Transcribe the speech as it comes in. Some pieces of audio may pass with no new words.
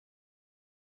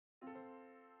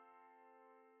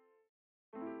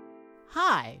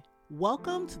Hi,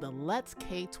 welcome to the Let's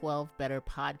K-12 Better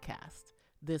podcast.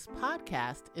 This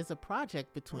podcast is a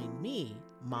project between me,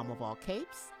 Mom of All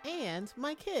Capes, and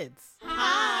my kids.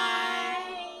 Hi!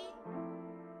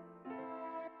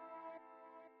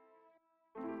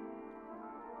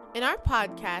 In our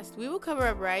podcast, we will cover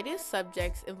a variety of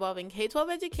subjects involving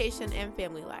K-12 education and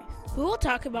family life. We will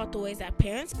talk about the ways that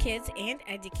parents, kids, and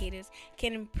educators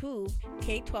can improve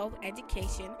K-12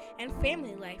 education and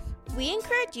family life. We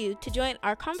encourage you to join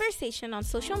our conversation on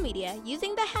social media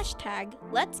using the hashtag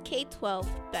Let's K-12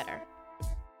 Better.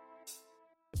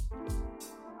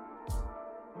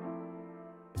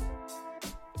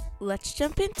 Let's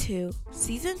jump into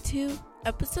Season 2,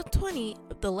 Episode 20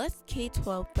 of the Let's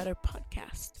K-12 Better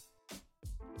podcast.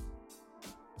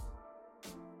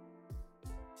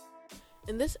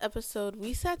 In this episode,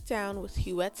 we sat down with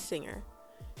Huette Singer,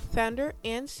 founder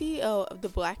and CEO of the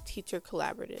Black Teacher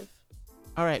Collaborative.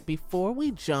 All right, before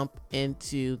we jump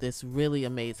into this really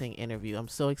amazing interview, I'm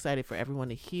so excited for everyone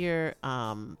to hear,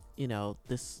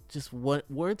 this just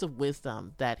words of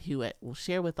wisdom that Huette will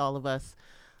share with all of us.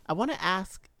 I want to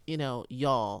ask,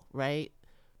 y'all, right?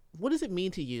 What does it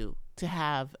mean to you to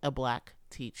have a Black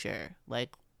teacher?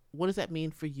 Like, what does that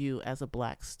mean for you as a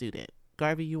Black student?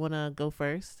 Garvey, you want to go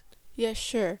first? Yeah,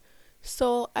 sure.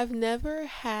 So I've never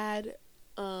had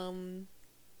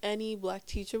any Black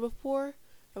teacher before.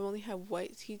 I've only had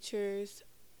white teachers,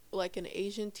 like an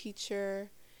Asian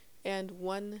teacher, and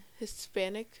one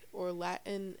Hispanic or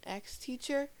Latinx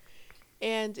teacher.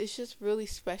 And it's just really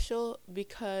special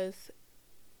because,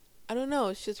 I don't know,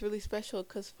 it's just really special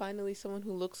because finally someone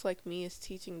who looks like me is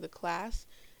teaching the class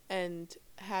and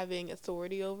having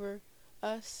authority over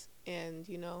us. And,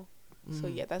 so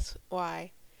yeah, that's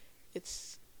why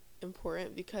it's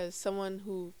important, because someone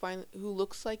who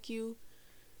looks like you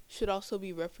should also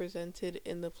be represented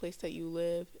in the place that you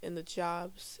live, in the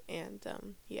jobs, and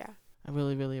yeah. I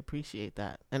really, really appreciate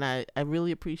that. And I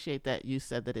really appreciate that you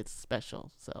said that it's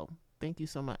special. So thank you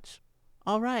so much.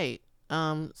 All right.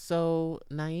 So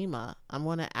Naima, I'm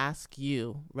going to ask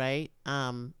you, right?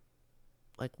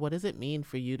 What does it mean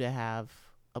for you to have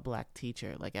a Black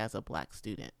teacher, like as a Black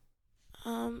student?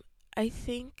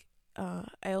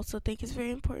 I also think it's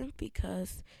very important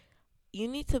because you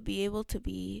need to be able to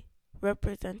be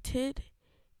represented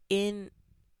in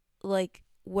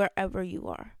wherever you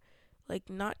are.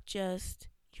 Not just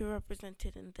you're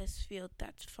represented in this field,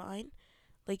 that's fine.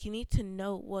 You need to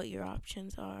know what your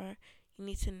options are. You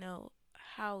need to know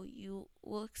how you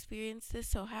will experience this.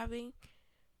 So having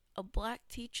a Black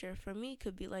teacher for me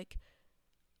could be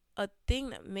a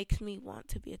thing that makes me want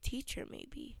to be a teacher,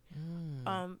 maybe.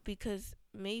 Because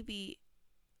maybe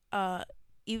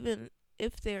even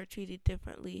if they're treated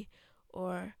differently,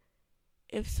 or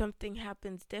if something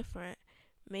happens different,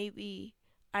 maybe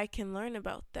I can learn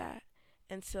about that.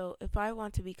 And so if I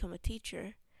want to become a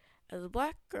teacher as a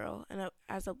Black girl and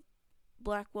as a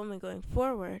Black woman going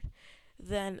forward,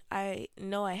 then I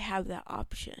know I have that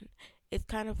option. It's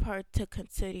kind of hard to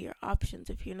consider your options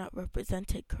if you're not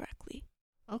represented correctly.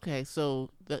 Okay, so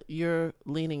you're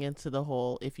leaning into the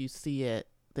whole, if you see it,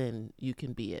 then you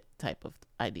can be it type of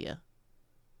idea.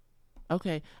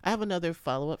 Okay, I have another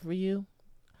follow-up for you.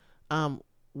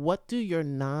 What do your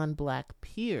non-Black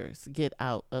peers get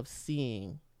out of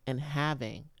seeing and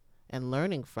having and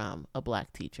learning from a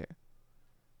Black teacher?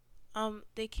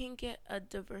 They can get a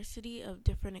diversity of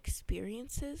different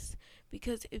experiences,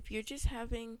 because if you're just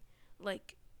having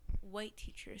white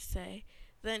teachers say,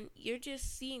 then you're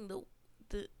just seeing the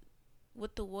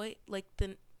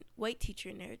white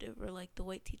teacher narrative, or the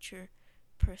white teacher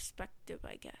perspective,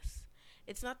 I guess.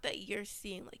 It's not that you're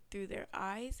seeing through their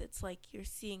eyes, it's you're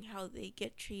seeing how they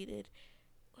get treated,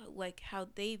 how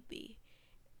they be,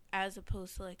 as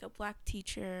opposed to a Black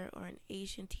teacher or an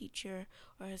Asian teacher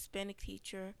or a Hispanic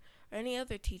teacher or any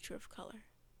other teacher of color.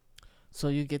 So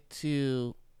you get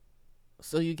to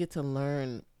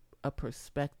learn a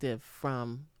perspective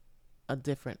from a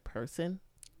different person?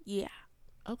 Yeah.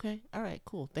 Okay. All right,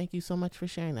 cool. Thank you so much for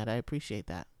sharing that. I appreciate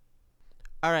that.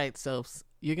 All right, so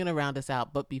you're going to round us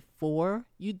out. But before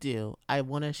you do, I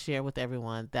want to share with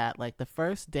everyone that the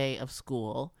first day of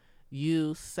school,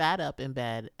 you sat up in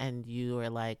bed and you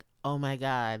were like, oh my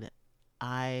God,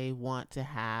 I want to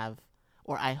have,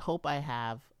 or I hope I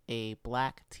have a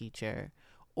Black teacher,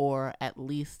 or at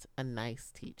least a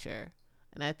nice teacher.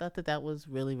 And I thought that was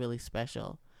really, really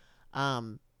special.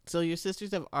 So your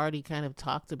sisters have already kind of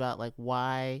talked about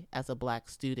why, as a Black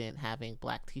student, having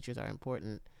Black teachers are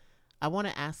important. I want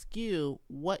to ask you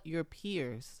what your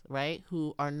peers, right,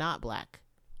 who are not Black,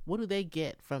 what do they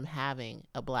get from having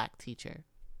a Black teacher?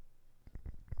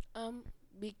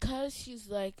 Because she's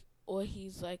or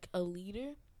he's like a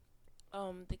leader,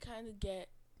 they kind of get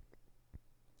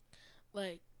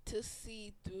like to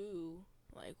see through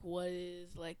like what it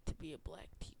is like to be a black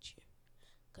teacher.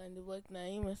 Kind of like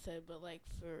Naima said, but like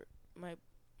for my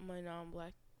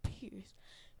non-black peers,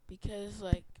 because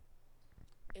like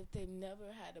if they've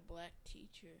never had a black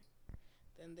teacher,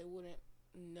 then they wouldn't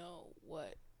know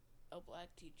what a black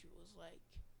teacher was like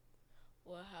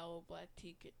or how a black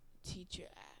teacher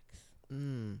acts.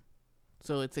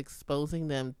 So it's exposing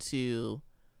them to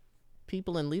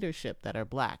people in leadership that are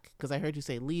black, because I heard you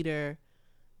say leader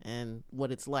and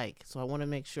what it's like, so I want to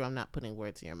make sure I'm not putting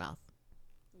words in your mouth.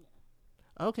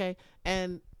 Okay.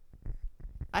 And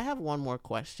I have one more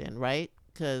question, right?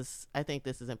 Because I think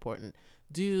this is important.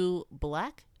 Do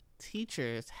black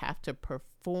teachers have to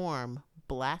perform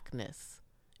blackness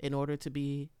in order to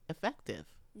be effective?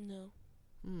 No.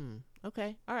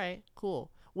 Okay. All right.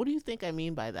 Cool. What do you think I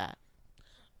mean by that?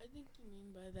 I think you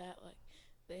mean by that, like,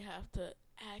 they have to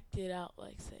act it out,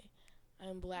 like, say,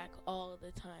 I'm black all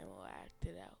the time, or act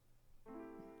it out.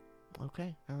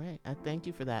 Okay. All right. I thank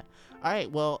you for that. All right.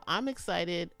 Well, I'm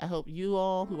excited. I hope you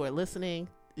all who are listening,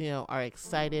 are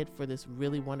excited for this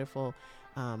really wonderful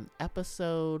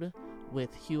episode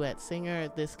with Huette Singer.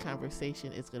 This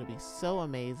conversation is going to be so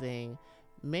amazing.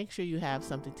 Make sure you have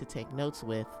something to take notes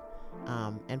with,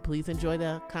 and please enjoy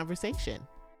the conversation.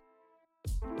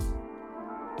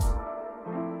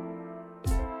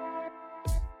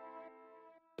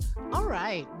 All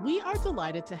right. We are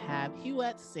delighted to have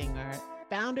Huette Singer,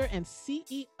 founder and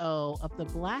CEO of the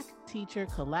Black Teacher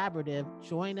Collaborative,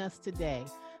 join us today.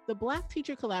 The Black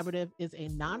Teacher Collaborative is a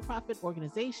nonprofit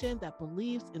organization that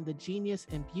believes in the genius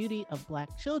and beauty of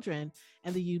Black children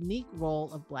and the unique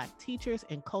role of Black teachers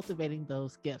in cultivating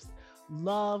those gifts.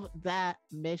 Love that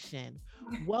mission.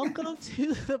 Welcome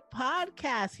to the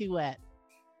podcast, Huette.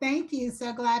 Thank you.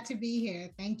 So glad to be here.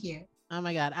 Thank you. Oh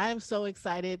my God, I'm so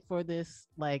excited for this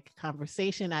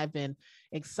conversation. I've been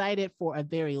excited for a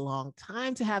very long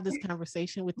time to have this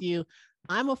conversation with you.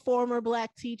 I'm a former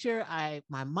Black teacher.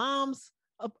 My mom's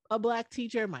a Black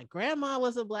teacher. My grandma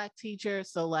was a Black teacher.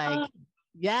 So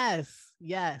yes.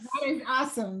 That is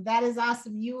awesome. That is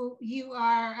awesome. You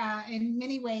are in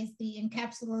many ways the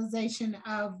encapsulation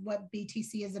of what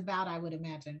BTC is about, I would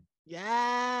imagine.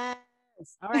 Yes.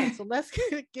 All right. So let's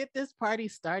get this party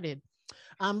started.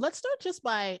 Let's start just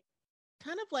by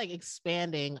kind of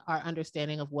expanding our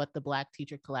understanding of what the Black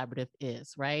Teacher Collaborative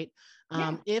is, right?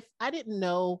 If I didn't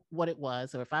know what it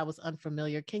was, or if I was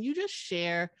unfamiliar, can you just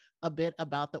share a bit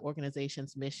about the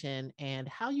organization's mission and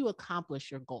how you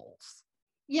accomplish your goals?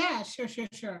 Yeah,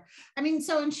 sure. I mean,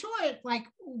 so in short,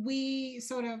 we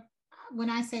sort of, when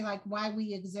I say why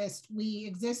we exist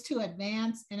to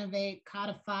advance, innovate,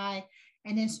 codify,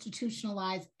 and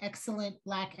institutionalize excellent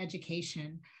Black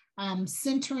education.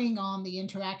 Centering on the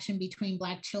interaction between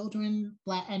Black children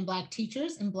and Black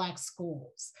teachers in Black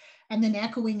schools, and then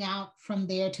echoing out from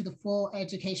there to the full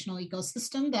educational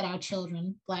ecosystem that our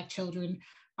children, Black children,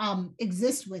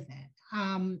 exist within.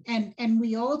 And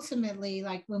we ultimately,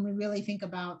 when we really think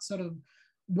about sort of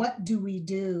what do we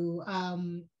do,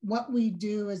 what we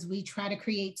do is we try to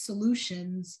create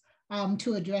solutions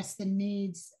to address the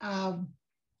needs of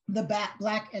the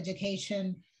Black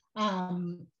education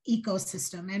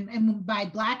ecosystem. And by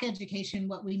Black education,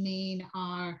 what we mean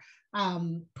are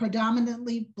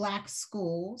predominantly Black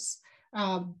schools,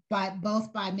 but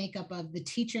both by makeup of the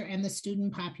teacher and the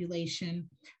student population,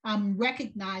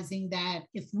 recognizing that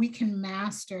if we can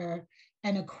master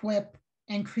and equip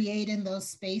and create in those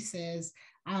spaces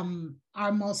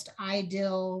our most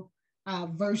ideal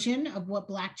version of what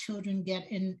Black children get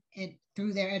in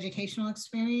through their educational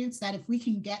experience, that if we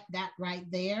can get that right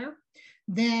there,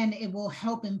 then it will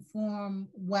help inform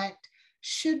what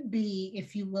should be,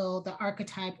 if you will, the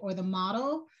archetype or the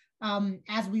model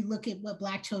as we look at what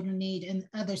Black children need in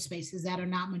other spaces that are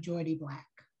not majority Black.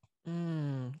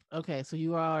 Okay, so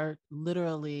you are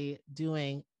literally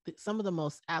doing some of the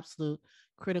most absolute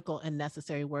critical and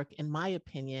necessary work, in my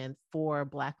opinion, for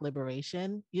Black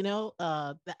liberation.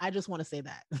 I just want to say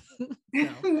that.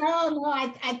 No,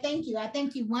 I thank you. I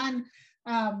thank you, one,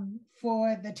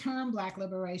 for the term Black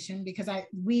liberation, because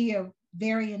we are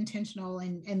very intentional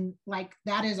and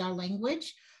that is our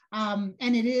language. And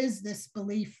it is this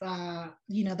belief, the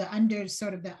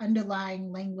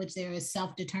underlying language there is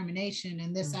self-determination,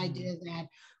 and this idea that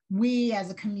we as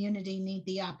a community need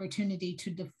the opportunity to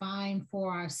define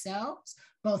for ourselves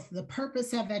both the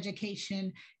purpose of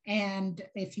education and,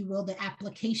 if you will, the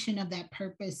application of that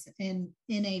purpose in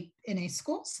a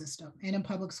school system, in a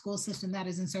public school system that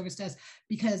is in service to us.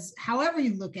 Because however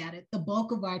you look at it, the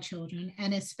bulk of our children,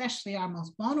 and especially our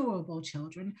most vulnerable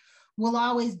children, will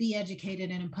always be educated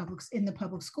in the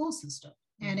public school system.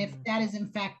 And if that is in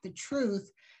fact the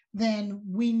truth, then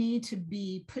we need to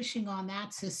be pushing on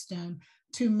that system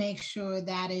to make sure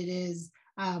that it is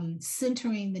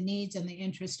centering the needs and the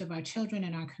interest of our children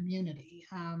and our community.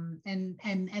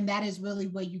 And that is really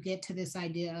where you get to this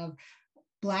idea of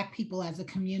Black people as a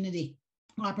community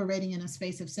operating in a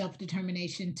space of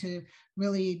self-determination to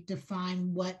really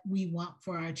define what we want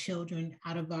for our children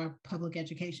out of our public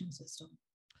education system.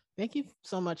 Thank you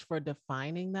so much for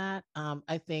defining that.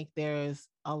 I think there's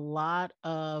a lot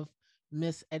of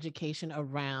miseducation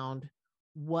around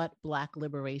what Black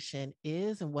liberation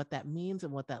is and what that means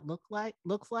and what that looks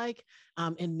like.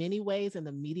 In many ways in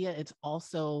the media, it's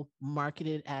also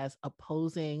marketed as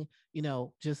opposing,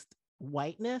 just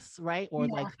whiteness, right? Or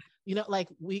Black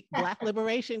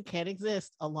liberation can't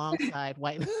exist alongside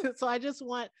whiteness. So I just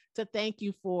want to thank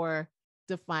you for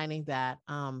defining that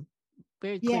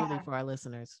very clearly for our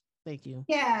listeners. Thank you.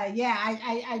 Yeah.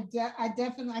 I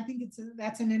definitely, I think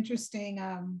that's an interesting,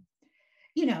 an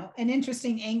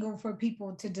interesting angle for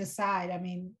people to decide. I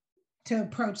mean, to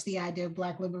approach the idea of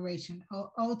Black liberation.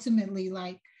 Ultimately,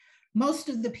 like most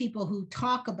of the people who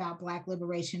talk about Black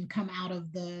liberation come out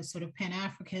of the sort of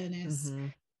Pan-Africanist,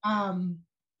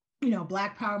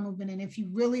 Black Power movement. And if you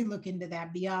really look into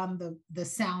that beyond the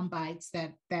sound bites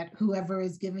that whoever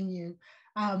is giving you,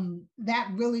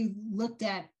 that really looked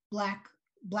at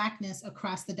Blackness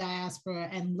across the diaspora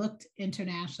and looked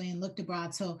internationally and looked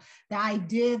abroad. So the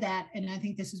idea that, and I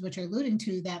think this is what you're alluding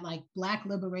to, that like Black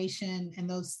liberation and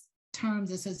those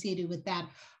terms associated with that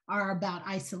are about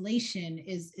isolation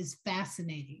is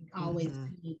fascinating always to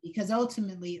me, because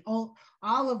ultimately all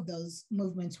of those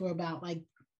movements were about like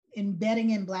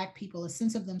embedding in Black people a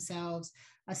sense of themselves,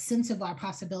 a sense of our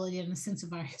possibility, and a sense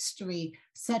of our history,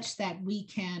 such that we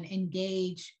can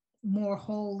engage more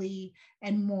wholly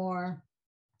and more,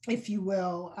 if you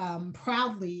will,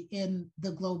 proudly in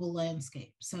the global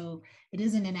landscape. So it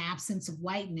isn't an absence of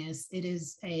whiteness. It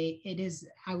is,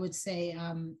 I would say,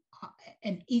 an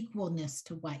equalness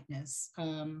to whiteness,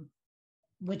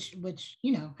 which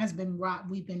has been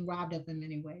we've been robbed of in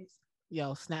many ways.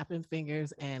 Snapping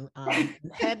fingers and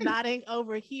head nodding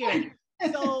over here.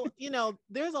 So,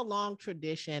 there's a long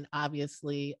tradition,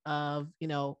 obviously, of,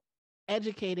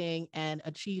 educating and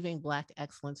achieving Black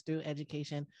excellence through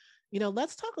education.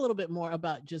 Let's talk a little bit more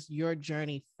about just your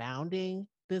journey founding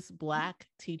this Black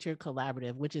Teacher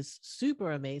Collaborative, which is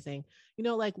super amazing.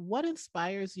 What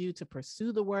inspires you to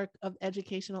pursue the work of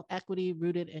educational equity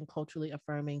rooted in culturally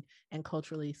affirming and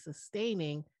culturally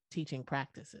sustaining teaching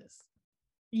practices?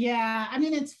 Yeah, I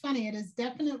mean, it's funny. It is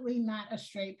definitely not a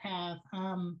straight path.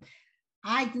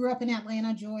 I grew up in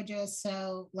Atlanta, Georgia.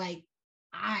 So like,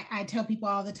 I tell people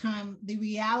all the time, the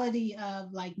reality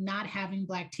of like not having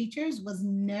Black teachers was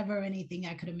never anything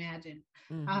I could imagine.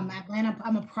 Atlanta,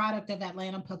 I'm a product of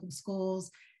Atlanta public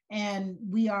schools, and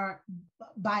we are,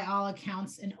 by all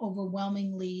accounts, an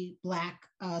overwhelmingly Black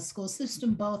school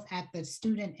system, both at the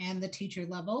student and the teacher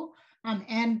level,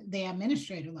 and the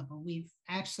administrator level. We've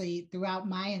actually, throughout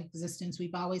my existence,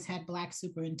 we've always had Black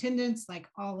superintendents, like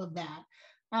all of that.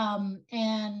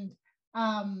 And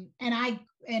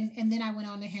then I went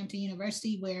on to Hampton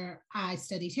University, where I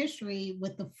studied history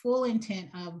with the full intent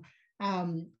of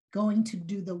going to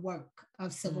do the work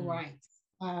of civil rights,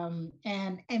 and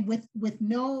with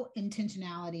no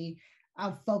intentionality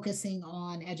of focusing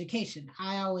on education.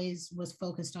 I always was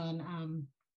focused on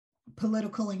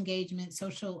political engagement,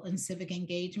 social and civic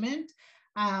engagement,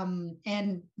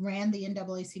 and ran the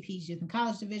NAACP's Youth and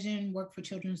College Division, worked for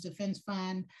Children's Defense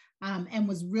Fund, and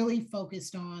was really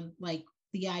focused on like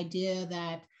the idea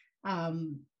that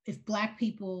if Black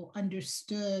people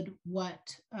understood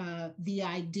what the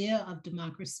idea of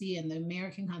democracy and the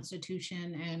American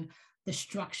Constitution and the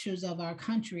structures of our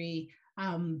country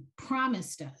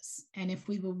promised us, and if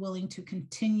we were willing to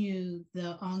continue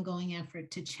the ongoing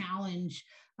effort to challenge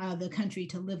the country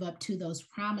to live up to those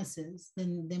promises,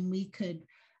 then we could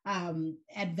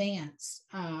advance,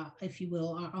 if you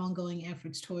will, our ongoing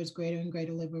efforts towards greater and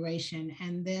greater liberation.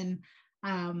 And then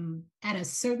at a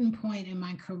certain point in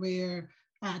my career,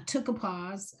 took a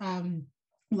pause,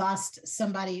 lost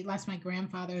my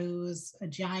grandfather, who was a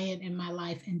giant in my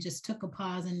life, and just took a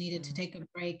pause and needed to take a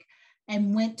break,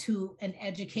 and went to an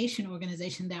education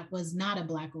organization that was not a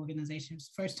Black organization. It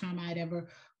was the first time I'd ever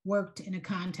worked in a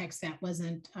context that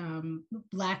wasn't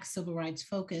Black civil rights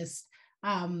focused.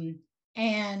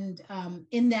 And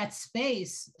in that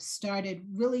space, started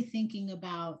really thinking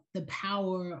about the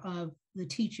power of the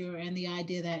teacher and the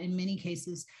idea that in many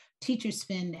cases, teachers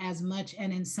spend as much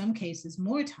and in some cases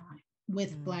more time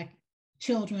with Black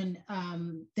children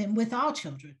than with all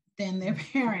children, than their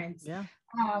parents. Yeah.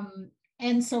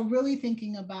 And so really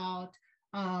thinking about,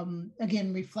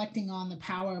 again, reflecting on the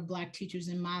power of Black teachers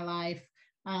in my life,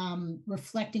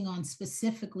 reflecting on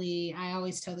specifically, I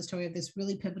always tell the story of this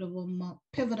really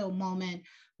pivotal moment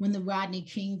when the Rodney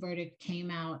King verdict came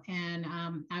out. And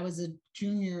I was a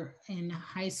junior in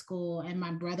high school and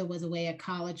my brother was away at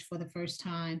college for the first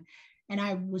time. And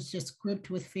I was just gripped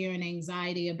with fear and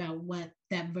anxiety about what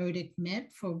that verdict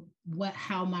meant for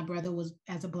how my brother was,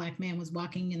 as a Black man, was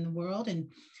walking in the world, and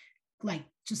like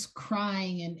just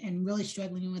crying and really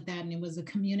struggling with that. And it was a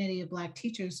community of Black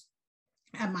teachers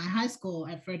at my high school,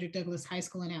 at Frederick Douglass High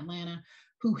School in Atlanta,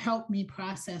 who helped me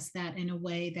process that in a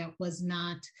way that was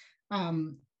not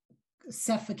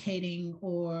suffocating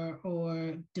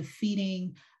or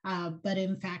defeating, but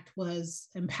in fact was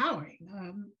empowering.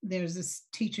 There's this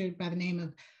teacher by the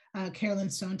name of Carolyn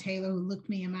Stone Taylor who looked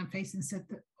me in my face and said,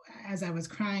 as I was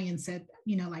crying, and said,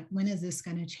 like, when is this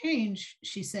going to change?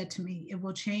 She said to me, it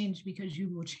will change because you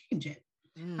will change it.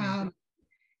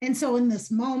 And so in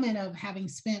this moment of having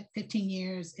spent 15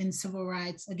 years in civil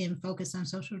rights, again, focused on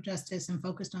social justice and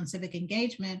focused on civic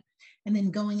engagement, and then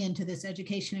going into this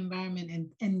education environment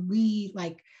and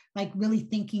really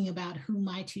thinking about who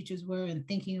my teachers were, and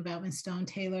thinking about Ms. Stone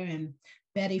Taylor and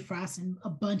Betty Frost and a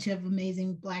bunch of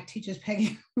amazing Black teachers,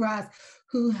 Peggy Ross,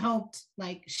 who helped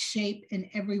like shape in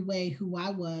every way who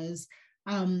I was.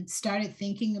 Started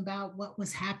thinking about what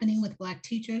was happening with Black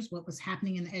teachers, what was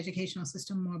happening in the educational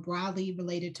system more broadly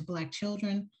related to Black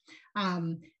children.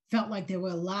 Felt like there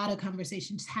were a lot of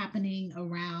conversations happening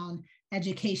around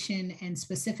education and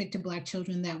specific to Black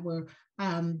children that were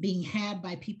being had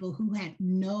by people who had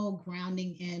no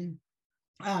grounding in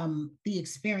the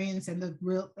experience and the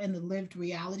lived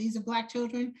realities of Black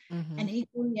children, and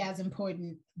equally as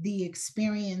important, the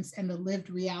experience and the lived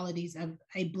realities of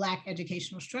a Black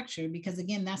educational structure. Because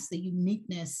again, that's the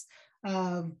uniqueness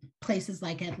of places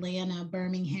like Atlanta,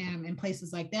 Birmingham, and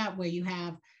places like that, where you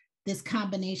have this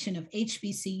combination of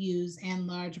HBCUs and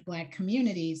large Black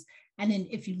communities. And then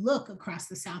if you look across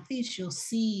the Southeast, you'll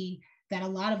see that a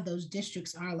lot of those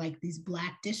districts are like these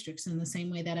Black districts in the same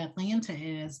way that Atlanta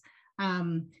is.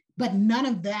 But none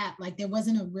of that, like there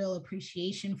wasn't a real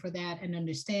appreciation for that, and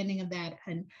understanding of that,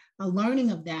 and a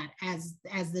learning of that as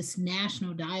this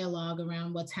national dialogue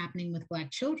around what's happening with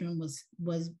Black children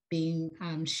was being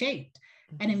shaped.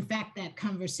 And in fact, that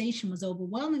conversation was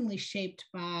overwhelmingly shaped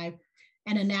by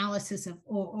an analysis of,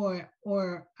 or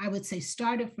I would say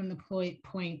started from the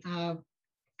point of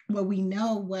where we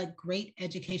know what great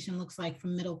education looks like for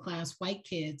middle-class white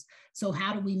kids. So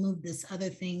how do we move this other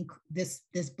thing, this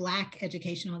Black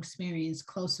educational experience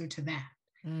closer to that?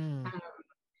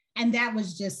 And that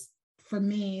was just, for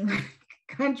me, like,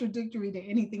 contradictory to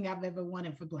anything I've ever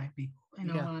wanted for Black people, in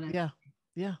all honesty.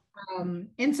 Yeah.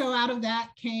 And so out of that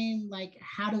came like,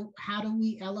 how do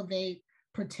we elevate,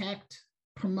 protect,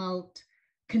 promote,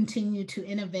 continue to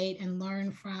innovate and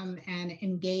learn from and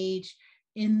engage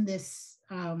in this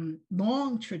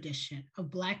long tradition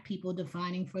of Black people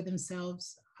defining for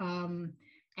themselves, and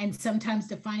sometimes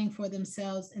defining for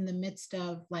themselves in the midst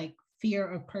of like fear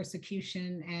of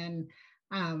persecution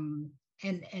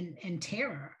and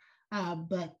terror,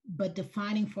 but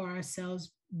defining for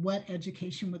ourselves what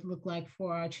education would look like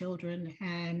for our children,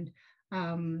 and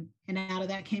out of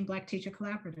that came Black Teacher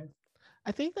Collaborative.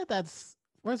 I think that's,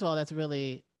 first of all, that's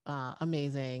really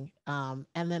amazing, and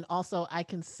then also I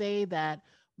can say that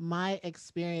my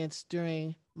experience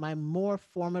during my more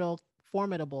formidable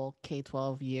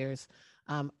K-12 years,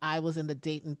 I was in the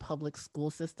Dayton public school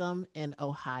system in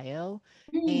Ohio.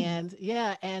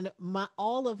 And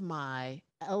all of my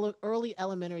early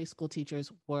elementary school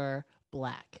teachers were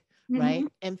Black, right?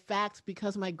 In fact,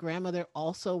 because my grandmother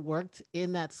also worked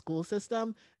in that school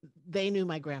system, they knew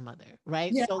my grandmother,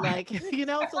 right? So like,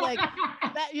 so like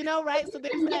that, right? So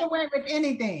there's get away with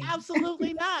anything.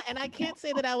 Absolutely not. And I can't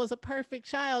say that I was a perfect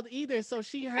child either. So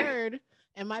she heard,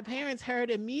 and my parents heard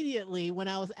immediately when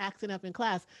I was acting up in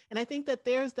class. And I think that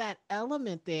there's that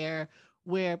element there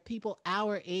where people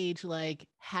our age, like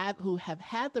who have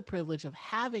had the privilege of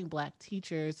having Black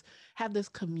teachers, have this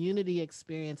community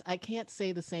experience. I can't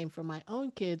say the same for my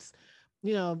own kids.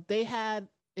 They had,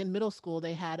 in middle school,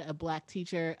 they had a Black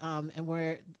teacher, and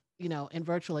where in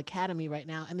virtual academy right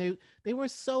now, and they were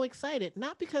so excited,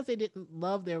 not because they didn't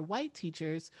love their white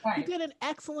teachers who Right. did an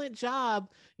excellent job,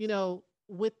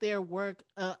 with their work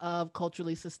of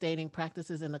culturally sustaining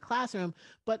practices in the classroom,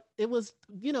 but it was,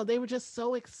 they were just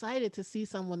so excited to see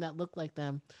someone that looked like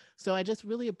them. So I just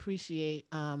really appreciate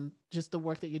just the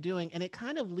work that you're doing, and it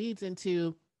kind of leads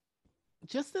into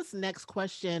just this next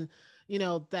question,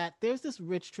 that there's this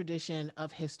rich tradition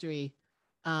of history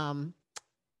um,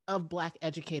 of Black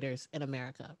educators in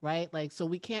America, right? Like, so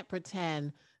we can't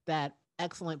pretend that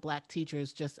excellent Black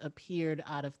teachers just appeared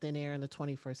out of thin air in the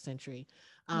 21st century.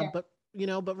 Yeah.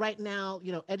 But right now,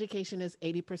 education is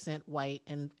 80% white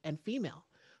and female.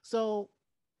 So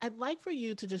I'd like for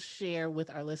you to just share with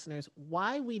our listeners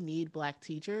why we need Black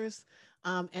teachers,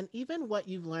 and even what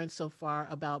you've learned so far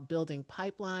about building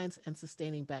pipelines and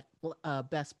sustaining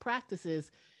best practices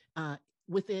uh,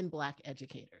 within Black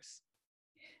educators.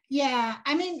 Yeah,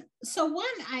 I mean, so one,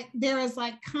 there is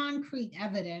like concrete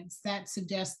evidence that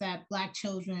suggests that Black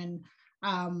children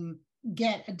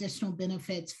get additional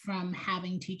benefits from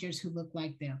having teachers who look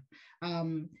like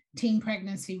them. Teen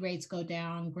pregnancy rates go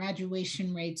down,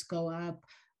 graduation rates go up,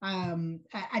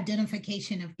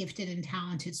 identification of gifted and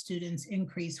talented students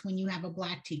increase when you have a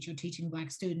Black teacher teaching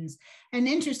Black students. And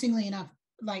interestingly enough,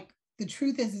 like the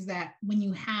truth is that when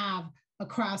you have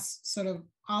across sort of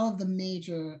all of the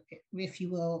major, if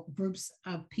you will, groups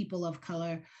of people of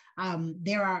color,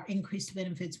 there are increased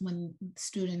benefits when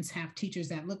students have teachers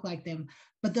that look like them.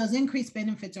 But those increased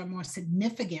benefits are more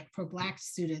significant for Black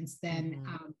students than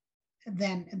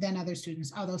other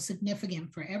students, although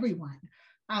significant for everyone.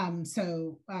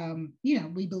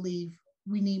 We believe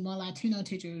we need more Latino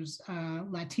teachers.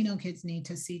 Latino kids need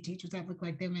to see teachers that look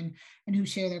like them and who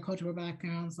share their cultural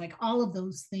backgrounds. Like all of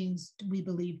those things we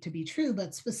believe to be true,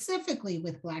 but specifically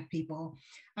with Black people.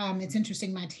 It's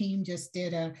interesting, my team just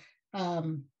did a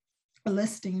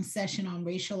listing session on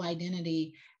racial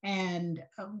identity. And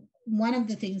one of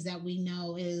the things that we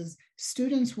know is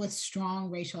students with strong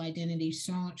racial identity,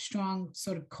 strong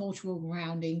sort of cultural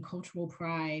grounding, cultural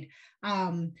pride,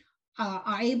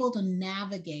 are able to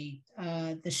navigate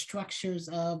the structures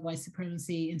of white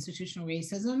supremacy, institutional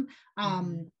racism,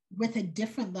 with a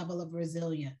different level of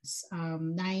resilience.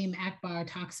 Naeem Akbar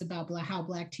talks about how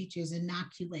Black teachers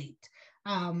inoculate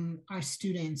our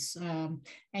students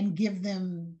and give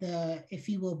them the, if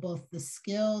you will, both the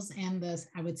skills and the,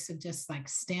 I would suggest like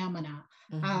stamina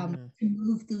to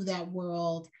move through that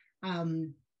world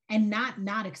and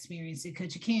not experience it,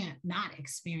 because you can't not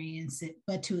experience it,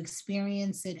 but to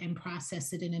experience it and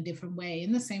process it in a different way,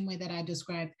 in the same way that I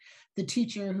described the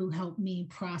teacher who helped me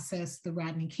process the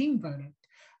Rodney King verdict.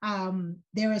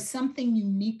 There is something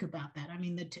unique about that. I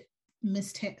mean,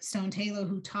 Miss Stone Taylor,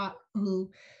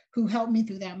 who helped me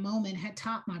through that moment, had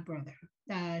taught my brother.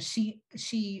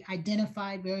 She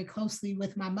identified very closely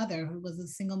with my mother, who was a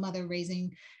single mother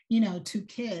raising, 2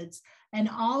 kids, and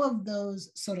all of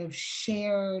those sort of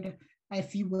shared,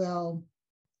 if you will,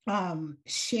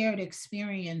 shared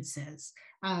experiences.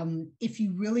 If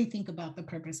you really think about the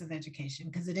purpose of education,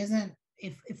 because it isn't.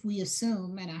 If we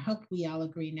assume, and I hope we all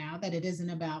agree now, that it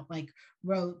isn't about like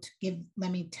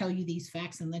let me tell you these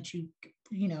facts and let you,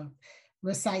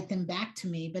 recite them back to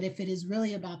me. But if it is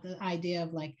really about the idea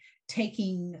of like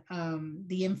taking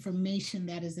the information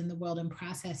that is in the world and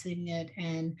processing it,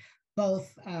 and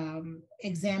both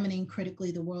examining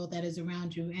critically the world that is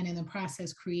around you, and in the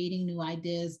process creating new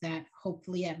ideas that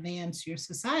hopefully advance your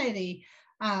society,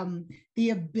 the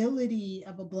ability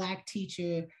of a Black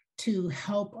teacher to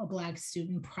help a Black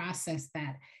student process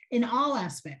that in all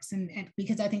aspects. And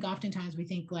because I think oftentimes we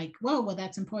think like, well,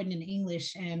 that's important in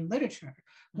English and literature.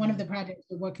 One of the projects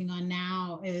we're working on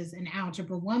now is an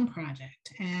Algebra 1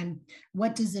 project. And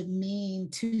what does it mean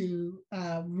to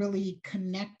really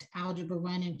connect Algebra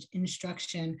 1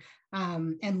 instruction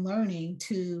and learning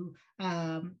to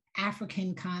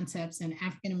African concepts and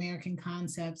African-American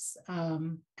concepts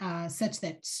such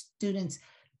that students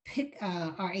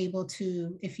are able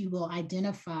to, if you will,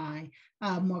 identify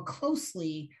more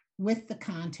closely with the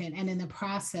content, and in the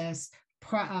process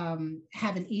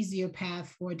have an easier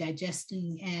path for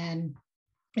digesting and,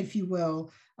 if you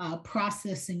will,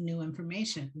 processing new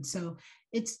information. So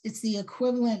it's the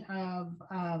equivalent of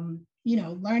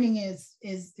learning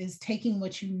is taking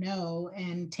what you know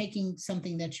and taking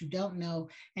something that you don't know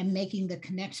and making the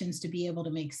connections to be able to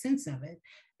make sense of it.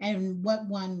 And what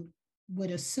one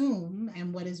would assume,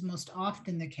 and what is most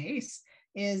often the case,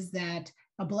 is that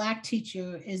a Black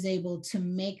teacher is able to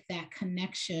make that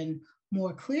connection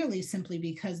more clearly simply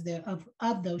because they're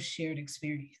of those shared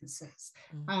experiences.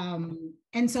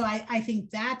 And so I think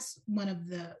that's one of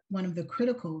the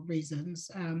critical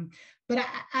reasons. But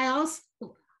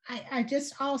I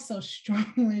just also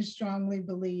strongly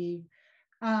believe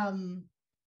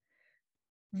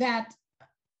that,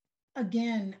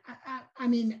 again, I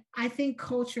mean, I think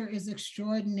culture is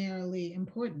extraordinarily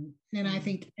important. And I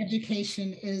think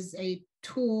education is a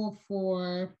tool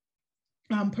for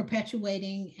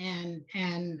perpetuating and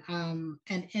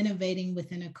innovating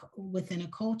within a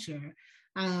culture.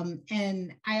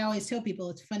 And I always tell people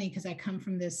it's funny because I come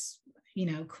from this,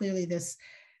 clearly this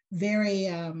very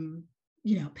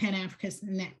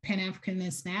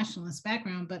Pan-Africanist nationalist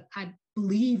background, but I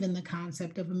believe in the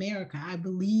concept of America. I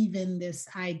believe in this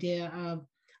idea of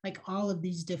like all of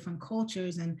these different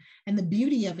cultures, and the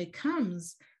beauty of it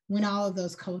comes when all of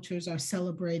those cultures are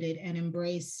celebrated and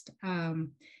embraced.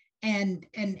 And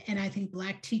I think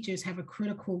Black teachers have a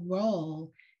critical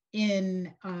role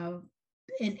in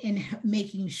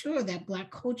making sure that Black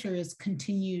culture is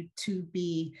continued to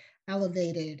be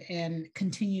elevated and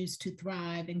continues to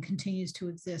thrive and continues to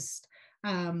exist.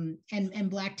 And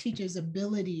Black teachers'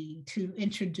 ability to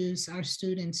introduce our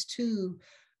students to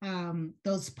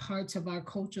those parts of our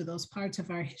culture, those parts of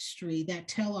our history that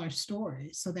tell our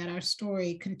stories, so that our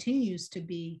story continues to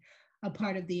be a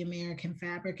part of the American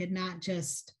fabric and not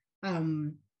just,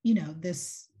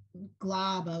 this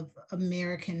glob of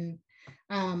American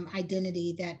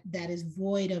identity that is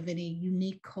void of any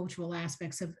unique cultural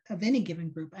aspects of any given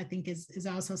group, I think is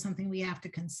also something we have to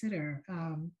consider.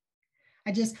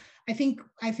 I think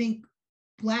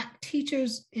Black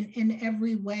teachers in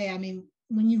every way. I mean,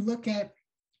 when you look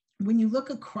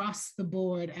across the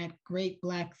board at great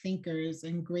Black thinkers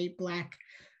and great Black,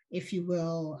 if you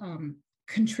will,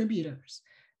 contributors,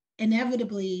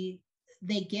 inevitably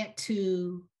they get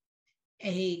to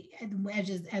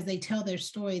as they tell their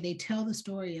story, they tell the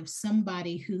story of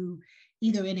somebody who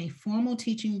either in a formal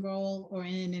teaching role or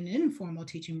in an informal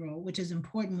teaching role, which is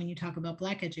important when you talk about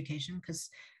Black education,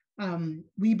 because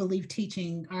we believe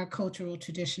teaching, our cultural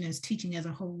tradition is teaching as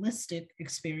a holistic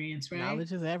experience, right?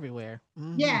 Knowledge is everywhere.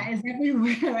 Yeah, it's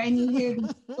everywhere. And you hear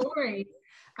these stories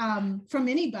from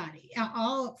anybody,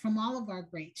 from all of our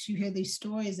greats. You hear these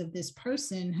stories of this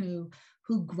person who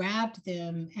grabbed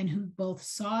them and who both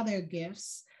saw their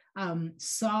gifts as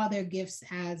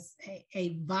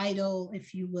a vital,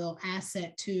 if you will,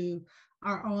 asset to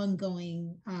our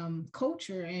ongoing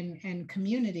culture and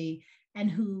community, and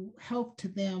who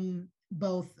helped them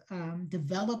both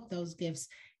develop those gifts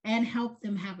and help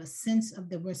them have a sense of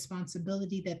the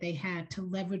responsibility that they had to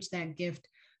leverage that gift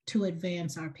to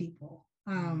advance our people.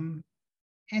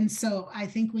 And so I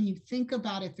think when you think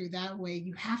about it through that way,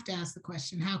 you have to ask the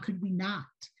question, how could we not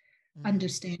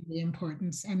understand the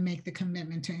importance and make the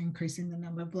commitment to increasing the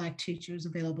number of Black teachers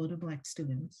available to Black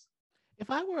students? If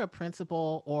I were a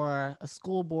principal or a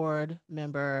school board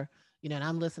member, and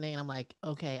I'm listening and I'm like,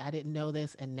 okay, I didn't know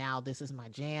this, and now this is my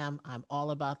jam. I'm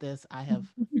all about this. I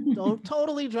have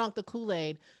totally drunk the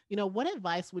Kool-Aid. What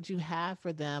advice would you have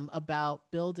for them about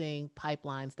building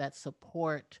pipelines that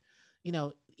support,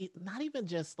 not even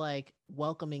just like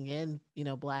welcoming in,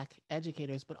 Black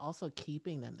educators, but also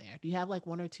keeping them there? Do you have like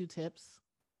one or two tips?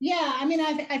 Yeah, I mean,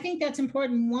 I think that's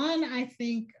important. One, I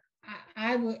think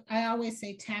I always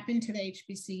say tap into the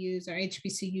HBCUs. Our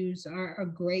HBCUs are a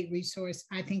great resource.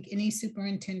 I think any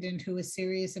superintendent who is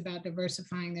serious about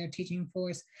diversifying their teaching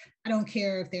force, I don't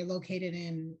care if they're located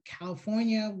in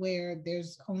California where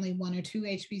there's only one or two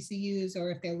HBCUs,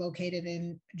 or if they're located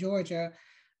in Georgia,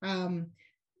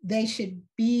 they should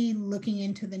be looking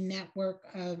into the network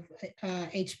of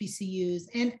HBCUs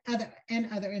and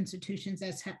other institutions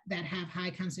that have high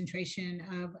concentration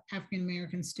of African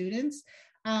American students,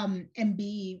 and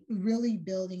be really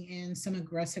building in some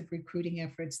aggressive recruiting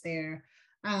efforts there.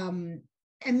 And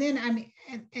then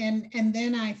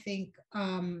I think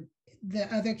the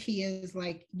other key is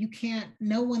like,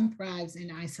 no one thrives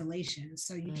in isolation.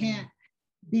 So you can't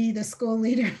be the school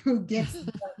leader who gets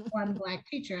one Black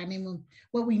teacher. I mean,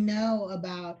 what we know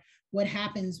about what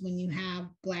happens when you have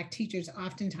Black teachers,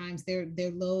 oftentimes their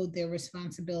load, their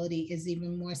responsibility is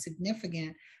even more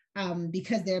significant,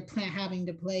 because they're having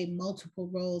to play multiple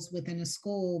roles within a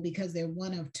school, because they're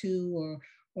one of two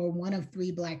or one of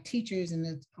three Black teachers, and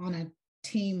it's on a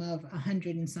team of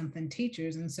 100 and something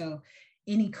teachers. And so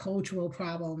any cultural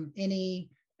problem,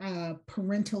 any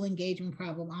parental engagement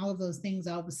problem, all of those things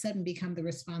all of a sudden become the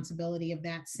responsibility of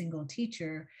that single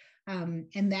teacher.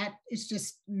 And that is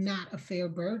just not a fair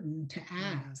burden to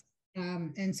ask.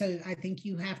 And so I think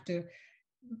you have to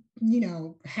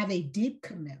have a deep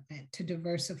commitment to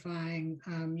diversifying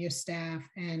your staff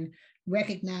and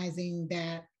recognizing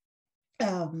that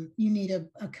you need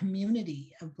a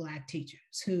community of Black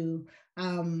teachers who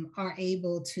are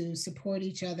able to support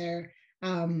each other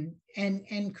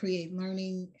and create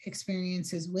learning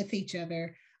experiences with each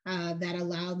other that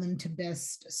allow them to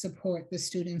best support the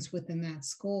students within that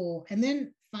school. And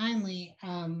then finally,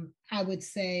 I would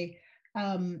say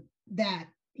that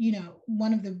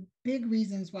one of the big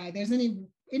reasons why there's any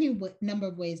number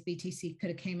of ways BTC could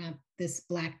have came at this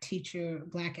Black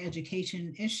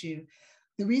education issue.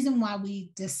 The reason why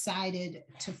we decided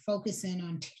to focus in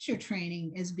on teacher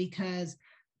training is because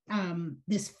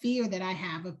this fear that I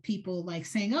have of people like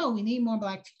saying, oh, we need more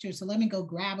Black teachers, so let me go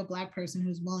grab a Black person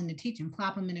who's willing to teach and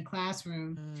plop them in a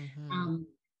classroom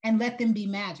and let them be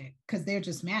magic because they're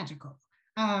just magical.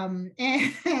 And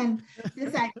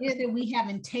this idea that we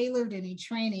haven't tailored any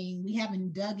training, we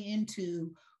haven't dug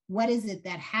into what is it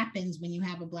that happens when you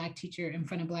have a Black teacher in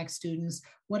front of Black students?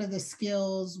 What are the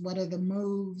skills? What are the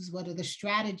moves? What are the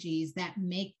strategies that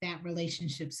make that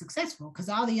relationship successful? Because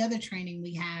all the other training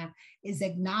we have is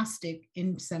agnostic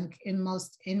in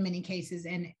many cases,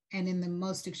 and in the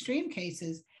most extreme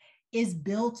cases, is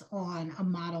built on a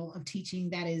model of teaching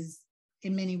that is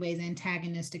in many ways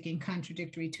antagonistic and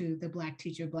contradictory to the Black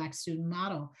teacher, Black student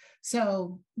model.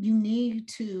 So you need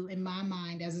to, in my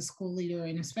mind, as a school leader,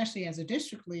 and especially as a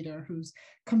district leader who's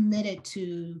committed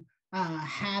to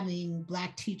having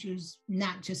Black teachers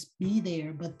not just be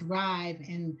there, but thrive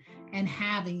and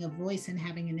having a voice and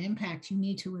having an impact, you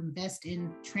need to invest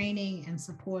in training and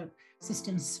support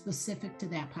systems specific to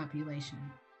that population.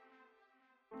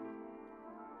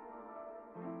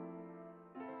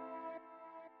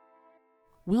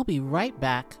 We'll be right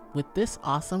back with this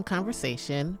awesome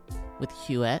conversation with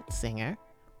Huette Singer,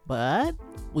 but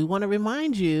we want to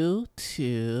remind you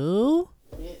to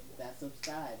hit that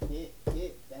subscribe,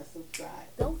 hit that subscribe.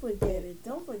 Don't forget it,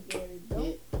 don't forget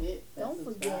it, don't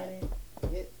forget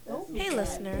it. Hey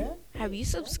listener, have you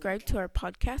subscribed to our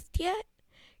podcast yet?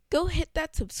 Go hit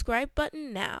that subscribe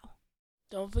button now.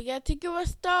 Don't forget to give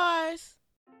us stars.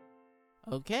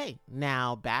 Okay,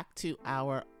 now back to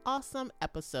our awesome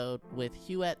episode with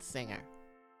Huette Singer.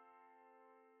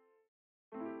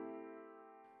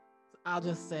 I'll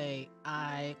just say,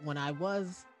 when I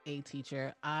was a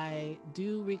teacher, I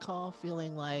do recall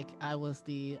feeling like I was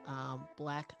the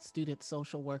Black student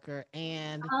social worker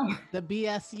and the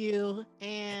BSU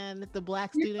and the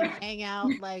Black student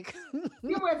hangout. Like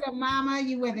you were the mama,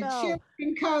 you were the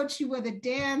cheerleading coach, you were the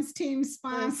dance team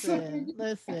sponsor.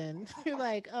 Listen, you're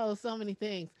like, oh, so many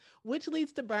things, which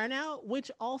leads to burnout,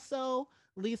 which also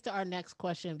leads to our next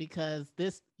question, because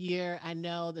this year I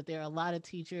know that there are a lot of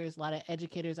teachers, a lot of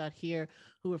educators out here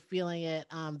who are feeling it.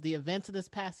 The events of this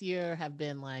past year have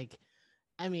been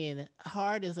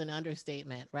hard is an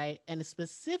understatement, right? And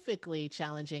specifically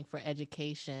challenging for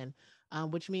education,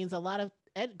 which means a lot of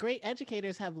great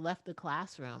educators have left the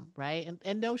classroom, right?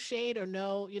 And no shade or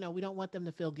no, we don't want them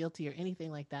to feel guilty or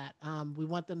anything like that. We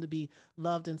want them to be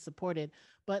loved and supported.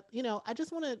 But, I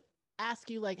just want to ask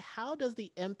you, like, how does the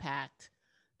impact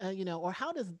or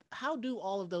how do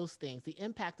all of those things, the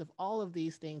impact of all of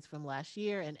these things from last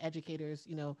year and educators,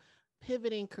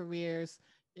 pivoting careers,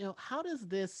 how does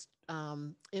this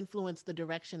influence the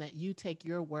direction that you take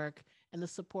your work and the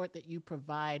support that you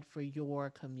provide for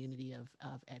your community of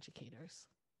educators?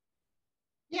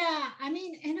 Yeah,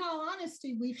 in all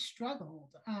honesty, we've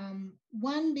struggled.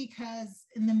 One, because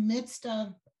in the midst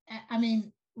of,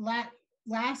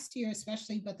 last year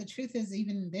especially, but the truth is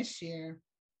even this year,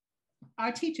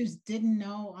 our teachers didn't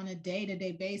know on a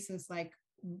day-to-day basis, like,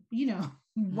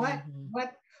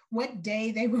 what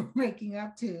day they were waking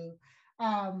up to.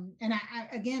 And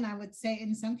I would say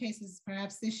in some cases,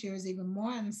 perhaps this year is even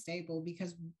more unstable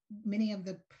because many of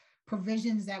the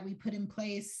provisions that we put in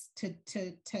place to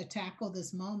tackle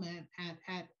this moment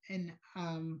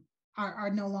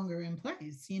are no longer in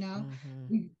place.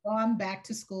 We've gone back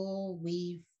to school.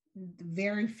 We've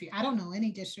very few, I don't know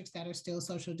any districts that are still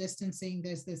social distancing.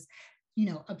 There's this,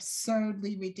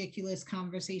 absurdly ridiculous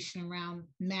conversation around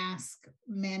mask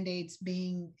mandates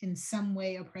being in some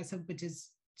way oppressive, which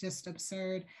is just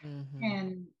absurd.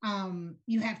 And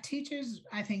you have teachers,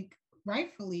 I think,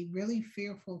 rightfully really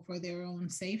fearful for their own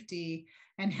safety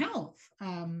and health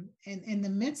in the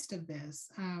midst of this.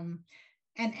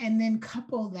 And then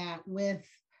couple that with,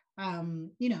 a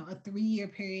 3-year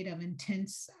period of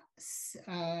intense,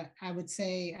 I would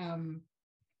say,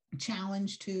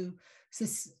 challenge to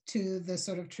the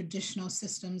sort of traditional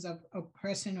systems of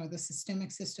oppression or the systemic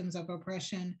systems of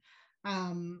oppression.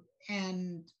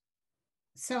 And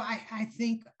So I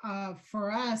think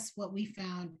for us, what we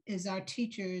found is our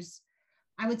teachers,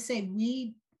 I would say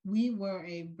we were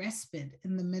a respite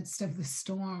in the midst of the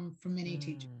storm for many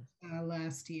teachers Mm,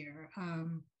 last year.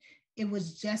 It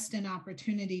was just an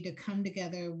opportunity to come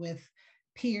together with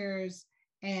peers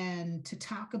and to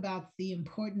talk about the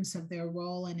importance of their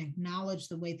role and acknowledge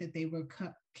the weight that they were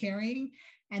carrying.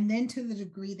 And then, to the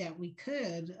degree that we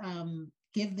could,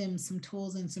 give them some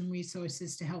tools and some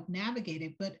resources to help navigate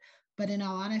it. But in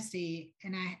all honesty,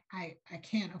 and I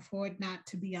can't afford not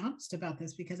to be honest about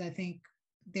this, because I think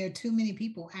there are too many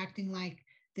people acting like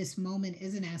this moment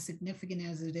isn't as significant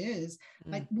as it is.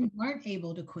 mm, Like, we weren't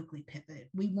able to quickly pivot.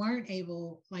 We weren't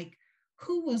able, like,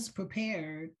 who was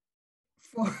prepared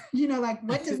for, like,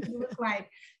 what does it look like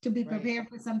to be right. prepared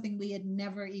for something we had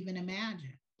never even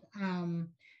imagined? Um,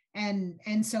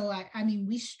 and so I mean,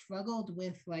 we struggled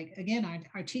with, like, again,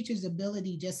 our teacher's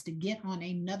ability just to get on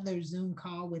another Zoom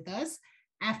call with us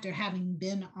after having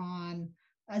been on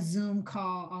a Zoom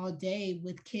call all day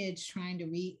with kids trying to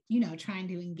read, trying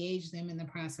to engage them in the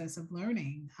process of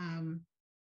learning.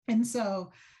 And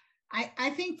so I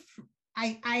think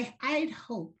I'd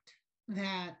hoped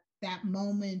that that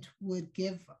moment would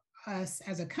give us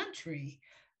as a country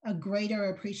a greater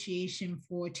appreciation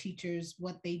for teachers,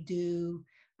 what they do,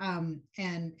 and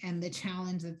the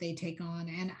challenge that they take on.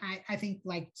 And I think,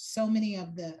 like so many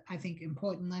of the, I think,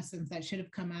 important lessons that should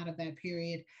have come out of that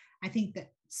period, I think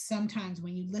that sometimes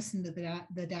when you listen to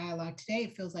the dialogue today,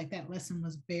 it feels like that lesson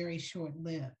was very short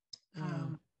lived.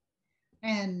 Mm,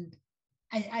 And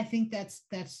I think that's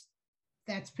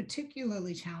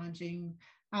particularly challenging,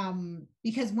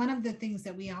 because one of the things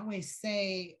that we always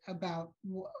say about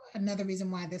another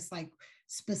reason why this, like,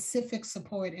 specific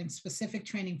support and specific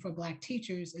training for Black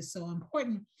teachers is so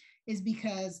important is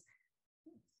because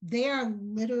they are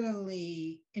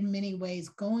literally, in many ways,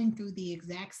 going through the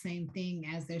exact same thing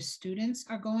as their students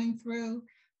are going through.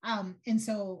 And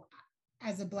so,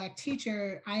 as a Black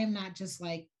teacher, I am not just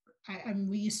like,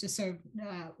 we used to serve,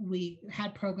 we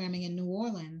had programming in New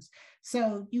Orleans.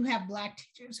 So you have Black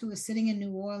teachers who are sitting in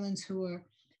New Orleans who are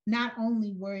not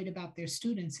only worried about their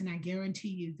students, and I guarantee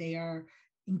you they are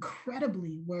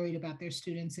incredibly worried about their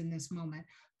students in this moment,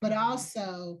 but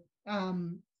also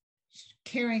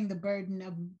carrying the burden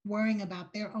of worrying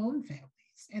about their own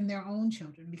families and their own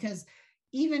children. Because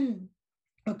even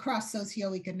across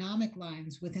socioeconomic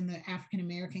lines within the African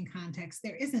American context,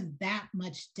 there isn't that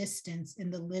much distance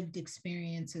in the lived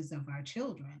experiences of our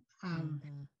children.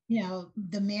 mhm,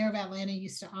 The mayor of Atlanta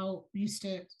used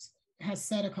to has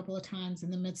said a couple of times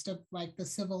in the midst of, like, the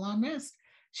civil unrest,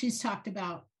 she's talked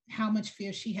about how much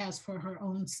fear she has for her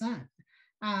own son.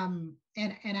 And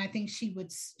I think she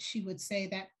would say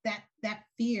that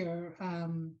fear,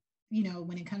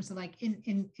 when it comes to, like,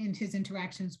 in his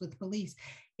interactions with police,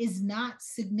 is not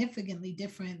significantly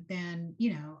different than,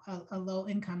 a low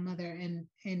income mother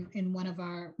in one of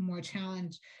our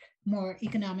more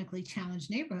economically challenged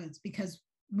neighborhoods. Because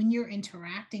when you're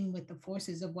interacting with the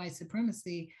forces of white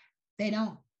supremacy, they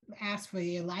don't ask for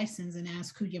your license and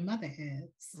ask who your mother is.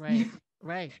 right,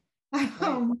 right, right.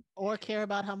 um, Or care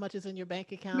about how much is in your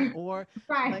bank account, or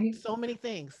like right. so many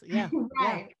things. Yeah,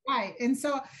 yeah. Right. And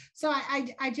so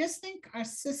I just think our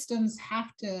systems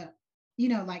have to,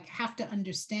 have to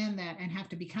understand that and have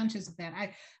to be conscious of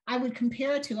that. I would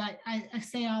compare it to, I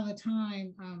say all the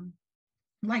time,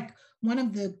 like, one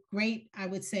of the great, I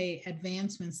would say,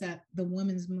 advancements that the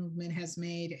women's movement has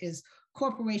made is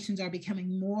corporations are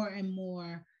becoming more and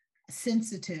more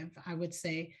sensitive, I would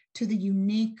say, to the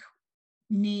unique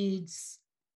needs,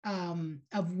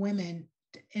 of women,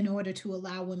 in order to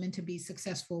allow women to be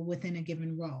successful within a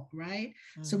given role, right?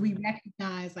 So we Mhm,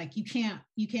 recognize, like, you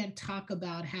can't talk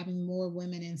about having more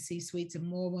women in C-suites and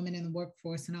more women in the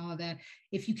workforce and all of that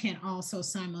if you can't also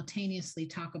simultaneously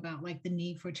talk about, like, the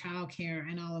need for childcare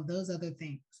and all of those other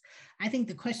things. I think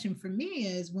the question for me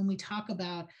is, when we talk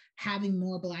about having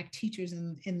more Black teachers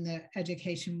in the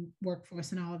education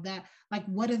workforce and all of that, like,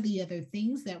 what are the other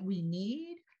things that we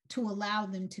need to allow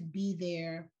them to be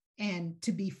there and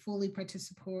to be fully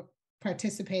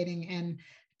participating and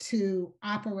to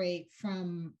operate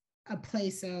from a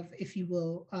place of, if you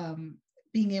will,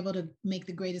 being able to make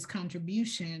the greatest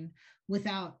contribution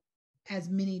without as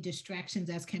many distractions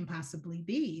as can possibly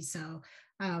be. So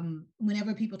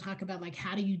whenever people talk about, like,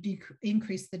 how do you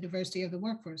increase the diversity of the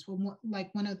workforce, well,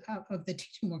 like, one of the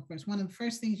teaching workforce, one of the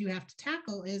first things you have to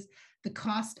tackle is the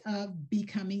cost of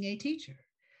becoming a teacher.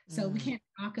 So we mm, can't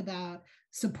talk about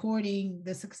supporting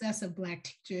the success of Black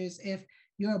teachers if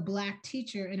you're a Black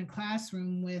teacher in a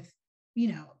classroom with,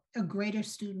 a greater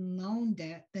student loan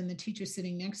debt than the teacher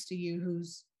sitting next to you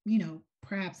who's,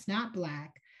 perhaps not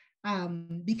Black.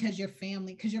 because your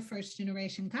family, because you're first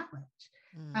generation college.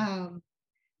 Mm.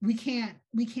 We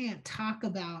can't talk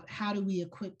about how do we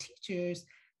equip teachers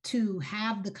to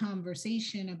have the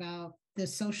conversation about the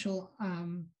social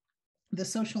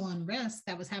unrest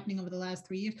that was happening over the last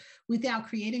 3 years without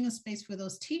creating a space for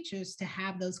those teachers to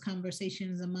have those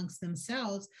conversations amongst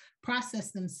themselves,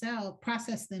 process them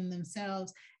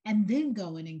themselves, and then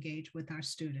go and engage with our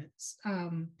students.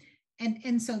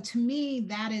 And so to me,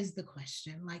 that is the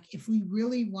question. Like, if we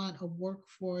really want a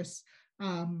workforce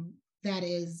that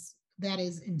is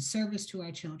in service to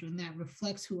our children, that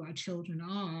reflects who our children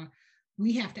are,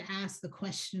 we have to ask the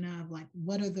question of, like,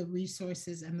 what are the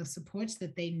resources and the supports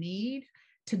that they need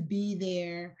to be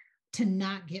there, to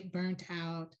not get burnt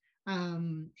out,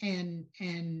 and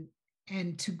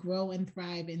to grow and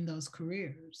thrive in those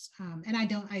careers. And I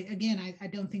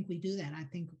don't think we do that. I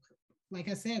think, like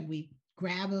I said, we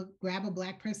grab a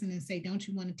Black person and say, don't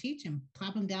you want to teach him?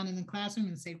 Plop them down in the classroom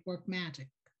and say, work magic.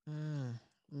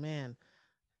 Man,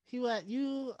 Huette,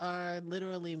 you are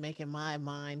literally making my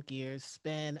mind gears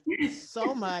spin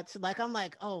so much. Like, I'm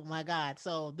like, oh my God.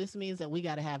 So this means that we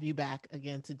got to have you back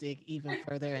again to dig even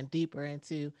further and deeper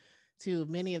into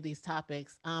many of these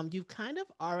topics. You've kind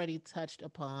of already touched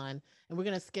upon, and we're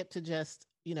going to skip to just,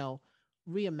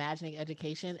 reimagining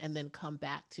education and then come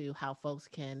back to how folks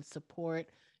can support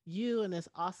you and this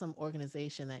awesome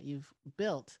organization that you've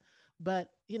built. But,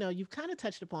 you've kind of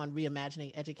touched upon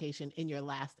reimagining education in your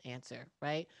last answer,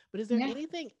 right? But is there Yeah.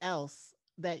 anything else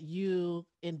that you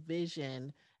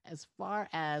envision as far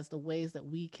as the ways that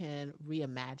we can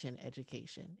reimagine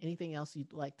education? Anything else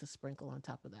you'd like to sprinkle on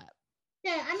top of that?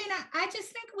 Yeah, I mean, I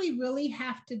just think we really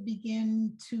have to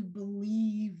begin to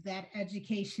believe that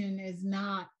education is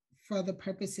not for the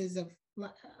purposes of,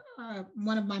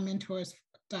 one of my mentors,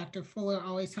 Dr. Fuller,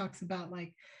 always talks about,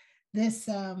 like, this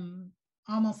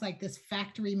almost like this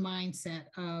factory mindset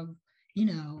of,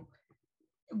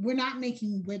 we're not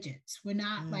making widgets. We're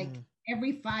not like,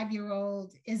 every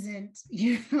 5-year-old isn't,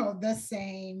 the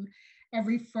same.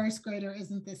 Every first grader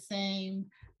isn't the same.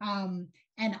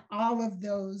 And all of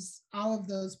those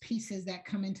pieces that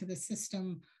come into the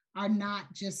system are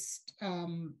not just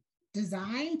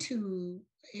designed to,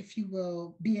 if you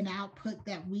will, be an output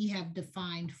that we have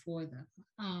defined for them.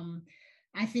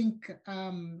 I think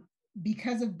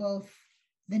because of both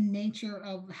the nature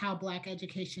of how Black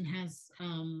education has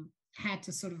had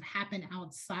to sort of happen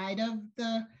outside of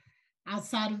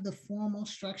the formal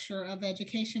structure of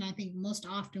education. I think most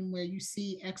often where you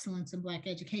see excellence in Black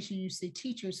education, you see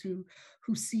teachers who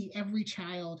see every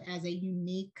child as a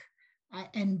unique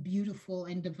and beautiful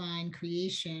and divine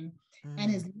creation,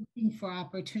 and is looking for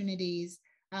opportunities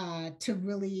to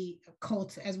really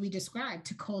as we described,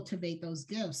 to cultivate those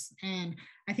gifts. And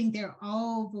I think there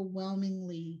are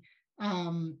overwhelmingly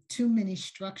too many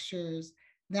structures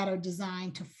that are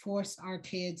designed to force our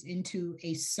kids into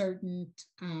a certain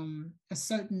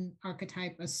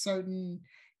archetype, a certain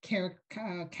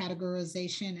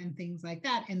categorization, and things like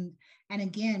that. And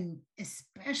again,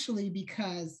 especially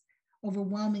because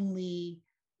overwhelmingly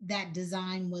that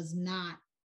design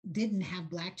didn't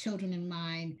have Black children in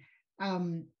mind.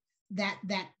 That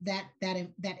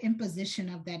imposition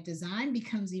of that design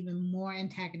becomes even more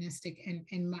antagonistic,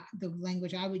 and the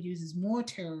language I would use is more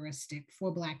terroristic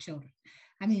for Black children.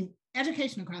 I mean,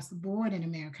 education across the board in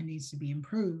America needs to be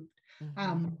improved.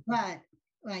 But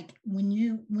like, when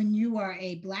you are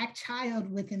a Black child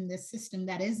within this system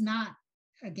that is not,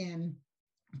 again,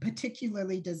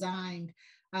 particularly designed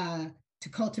to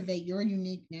cultivate your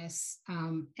uniqueness,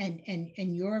 and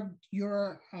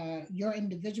your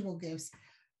individual gifts,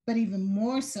 but even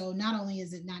more so, not only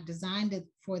is it not designed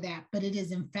for that, but it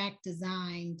is in fact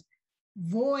designed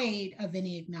void of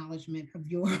any acknowledgement of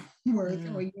your worth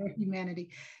or your humanity,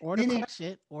 or to crush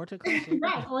it.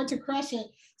 Right, or to crush it.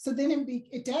 So then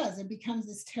it becomes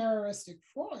this terroristic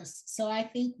force. So I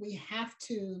think we have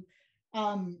to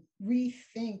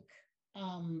rethink,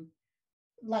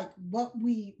 like,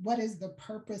 what is the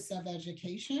purpose of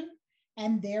education,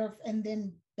 and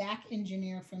then back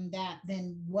engineer from that.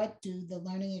 Then what do the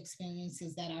learning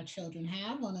experiences that our children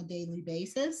have on a daily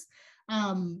basis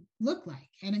look like?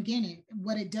 And again,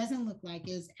 what it doesn't look like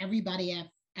is everybody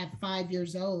at 5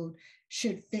 years old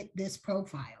should fit this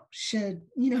profile, should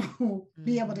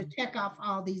be able to check off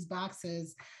all these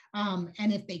boxes,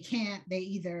 and if they can't, they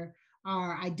either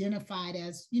are identified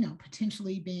as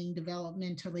potentially being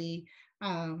developmentally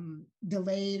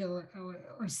delayed, or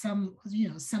some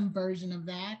version of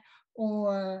that,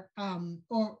 or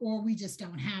we just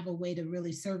don't have a way to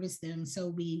really service them, so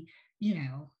we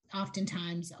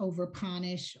oftentimes over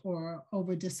punish or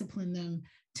over discipline them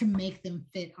to make them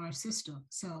fit our system.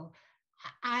 So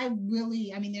I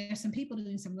really, I mean, there are some people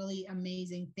doing some really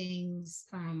amazing things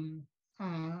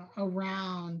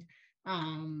around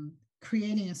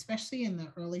creating, especially in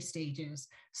the early stages,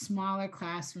 smaller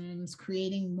classrooms,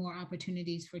 creating more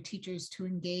opportunities for teachers to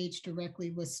engage directly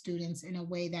with students in a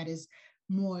way that is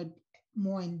more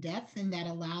more in depth and that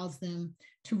allows them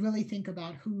to really think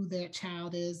about who their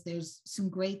child is. There's some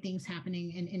great things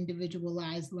happening in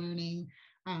individualized learning.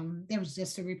 There was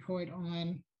just a report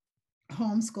on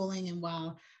homeschooling, and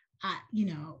while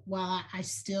I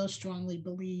still strongly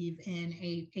believe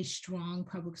in a strong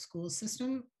public school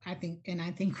system, I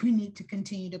think we need to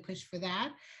continue to push for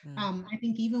that. I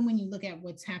think even when you look at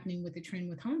what's happening with the trend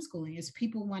with homeschooling, is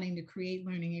people wanting to create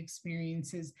learning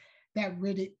experiences that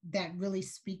really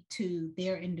speak to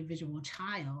their individual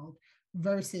child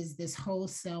versus this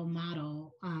wholesale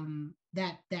model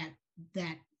that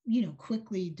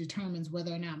quickly determines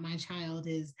whether or not my child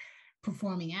is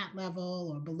performing at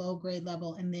level or below grade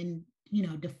level, and then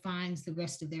defines the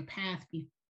rest of their path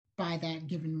by that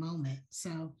given moment.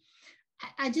 So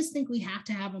I just think we have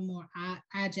to have a more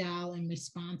agile and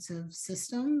responsive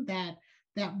system that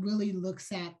really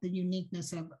looks at the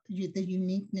uniqueness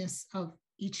of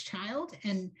each child.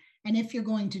 And if you're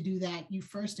going to do that, you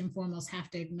first and foremost have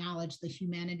to acknowledge the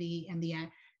humanity and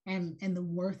the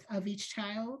worth of each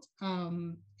child,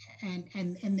 and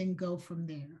then go from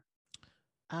there.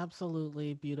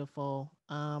 Absolutely beautiful.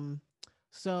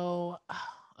 So,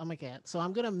 oh my God. So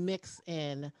I'm gonna mix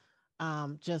in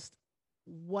just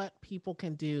what people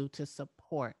can do to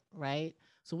support, right?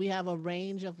 So we have a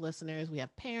range of listeners. We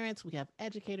have parents, we have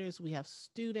educators, we have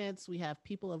students, we have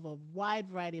people of a wide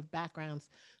variety of backgrounds.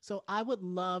 So I would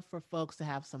love for folks to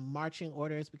have some marching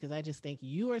orders because I just think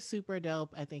you are super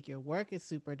dope. I think your work is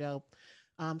super dope.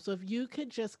 So if you could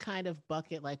just kind of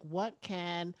bucket, like, what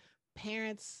can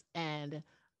parents and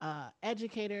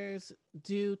educators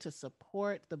do to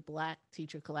support the Black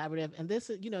Teacher Collaborative? And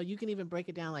this is, you can even break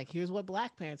it down like, here's what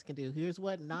Black parents can do. Here's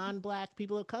what non-Black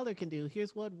people of color can do.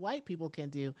 Here's what white people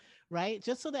can do, right?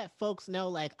 Just so that folks know,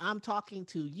 like, I'm talking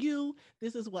to you.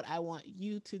 This is what I want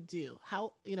you to do.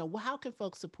 How can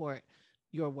folks support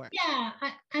your work? Yeah,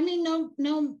 I mean,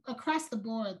 no, across the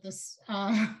board, this,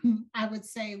 I would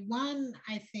say one,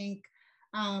 I think,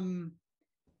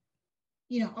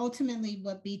 ultimately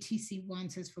what BTC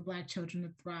wants is for Black children to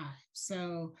thrive.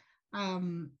 So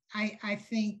I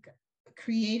think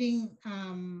creating,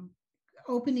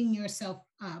 opening yourself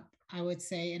up, I would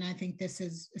say, and I think this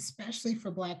is especially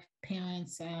for Black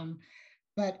parents,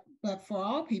 but for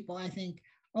all people, I think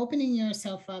opening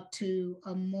yourself up to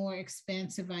a more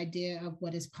expansive idea of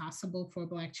what is possible for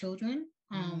Black children.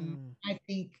 I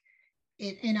think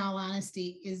it, in all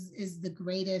honesty, is the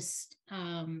greatest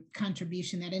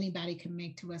contribution that anybody can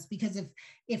make to us. Because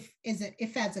if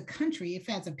as a country, if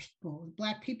as a people,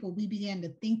 Black people, we began to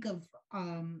think of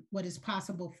what is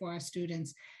possible for our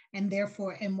students, and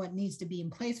therefore, and what needs to be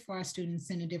in place for our students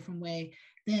in a different way,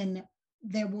 then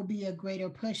there will be a greater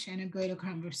push and a greater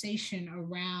conversation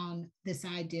around this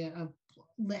idea of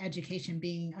education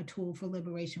being a tool for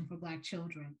liberation for Black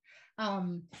children.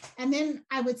 And then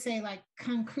I would say, like,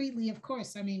 concretely, of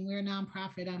course, I mean, we're a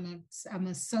nonprofit. I'm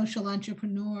a social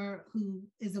entrepreneur who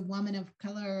is a woman of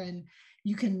color, and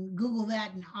you can Google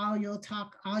that, and all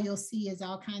you'll see is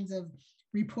all kinds of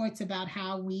reports about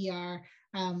how we are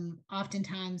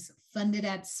oftentimes funded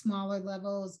at smaller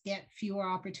levels, get fewer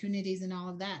opportunities, and all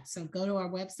of that. So go to our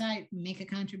website, make a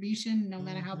contribution, no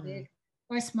matter how big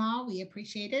or small. We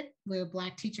appreciate it. We're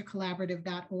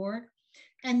blackteachercollaborative.org.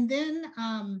 And then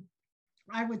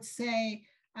I would say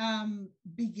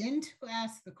begin to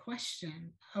ask the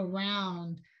question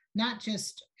around not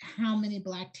just how many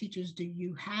Black teachers do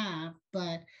you have,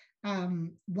 but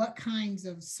what kinds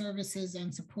of services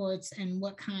and supports and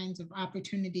what kinds of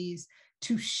opportunities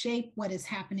to shape what is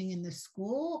happening in the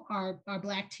school are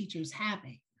Black teachers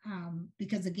having.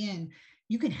 Because again,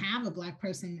 you can have a Black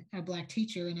person, a Black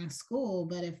teacher in a school,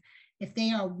 but if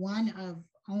they are one of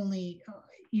only,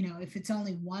 if it's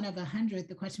only one of 100,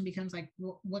 the question becomes like,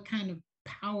 what kind of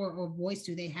power or voice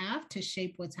do they have to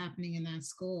shape what's happening in that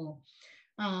school?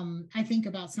 I think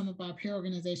about some of our peer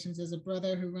organizations. There's a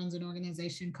brother who runs an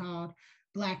organization called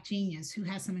Black Genius, who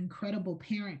has some incredible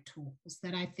parent tools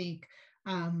that I think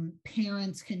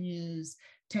parents can use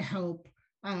to help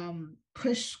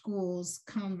push schools'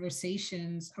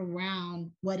 conversations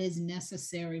around what is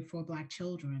necessary for Black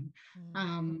children.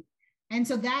 And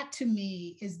so that, to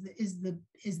me, is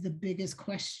the biggest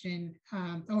question,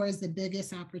 or is the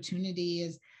biggest opportunity,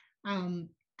 is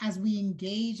as we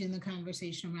engage in the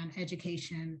conversation around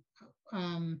education.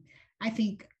 I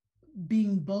think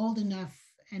being bold enough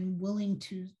and willing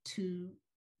to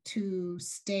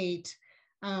state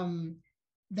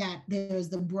that there's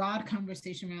the broad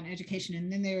conversation around education,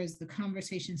 and then there is the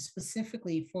conversation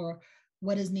specifically for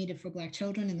what is needed for Black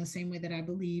children, in the same way that I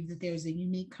believe that there's a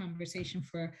unique conversation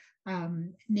for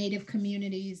Native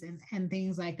communities and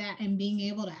things like that, and being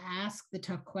able to ask the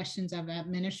tough questions of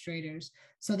administrators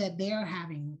so that they're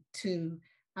having to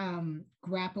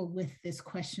grapple with this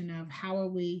question of how are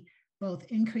we both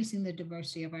increasing the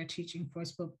diversity of our teaching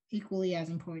force, but equally as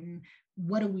important,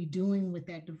 what are we doing with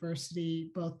that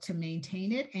diversity, both to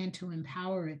maintain it and to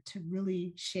empower it to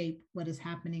really shape what is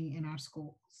happening in our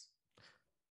schools?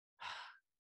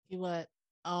 You know what?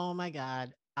 Oh my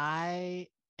God. I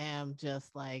am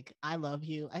just like, I love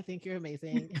you. I think you're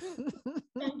amazing.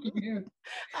 Thank you.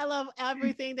 I love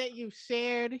everything that you've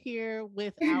shared here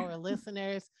with our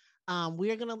listeners.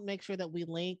 We're going to make sure that we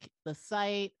link the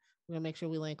site. We're going to make sure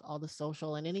we link all the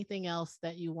social and anything else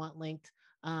that you want linked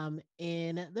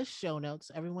in the show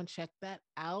notes. Everyone check that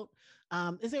out.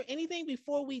 Is there anything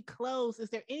before we close? Is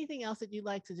there anything else that you'd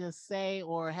like to just say,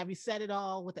 or have you said it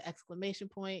all with the exclamation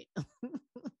point?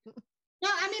 No,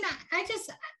 I mean,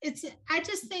 I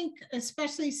just think,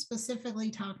 especially specifically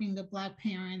talking to Black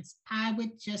parents, I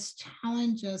would just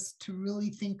challenge us to really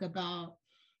think about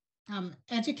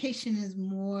education is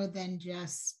more than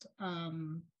just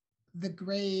the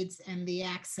grades and the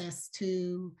access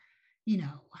to,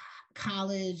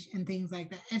 college and things like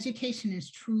that. Education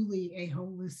is truly a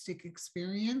holistic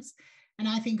experience. And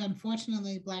I think,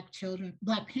 unfortunately, Black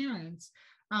parents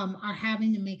are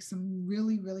having to make some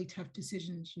really, really tough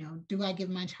decisions. Do I give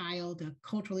my child a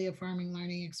culturally affirming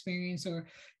learning experience, or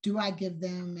do I give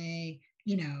them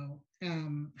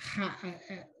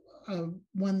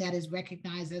one that is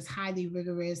recognized as highly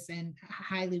rigorous and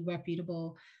highly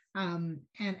reputable? And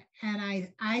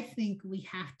I think we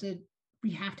have to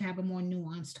have a more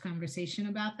nuanced conversation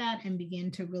about that and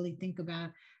begin to really think about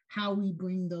how we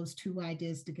bring those two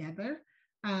ideas together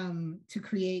to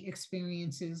create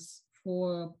experiences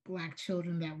for Black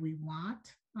children that we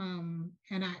want.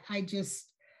 And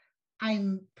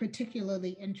I'm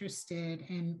particularly interested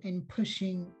in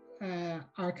pushing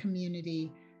our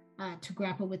community to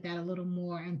grapple with that a little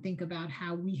more and think about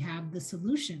how we have the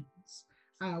solutions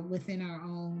within our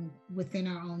own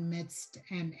midst,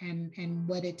 and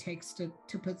what it takes to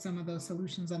put some of those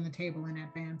solutions on the table and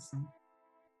advance them.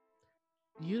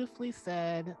 Beautifully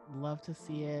said. Love to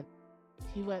see it.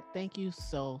 Huot, thank you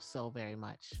so very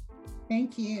much.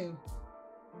 Thank you.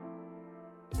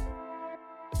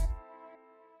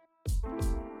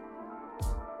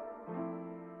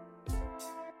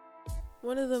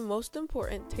 One of the most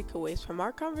important takeaways from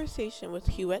our conversation with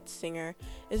Huot Singer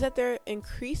is that there are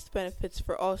increased benefits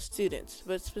for all students,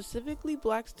 but specifically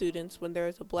Black students when there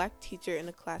is a Black teacher in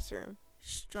the classroom.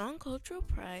 Strong cultural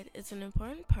pride is an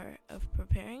important part of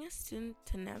preparing a student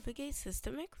to navigate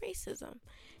systemic racism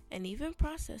and even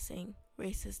processing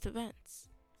racist events.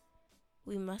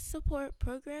 We must support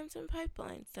programs and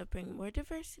pipelines that bring more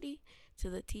diversity to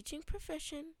the teaching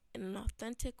profession in an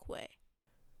authentic way.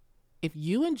 If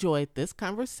you enjoyed this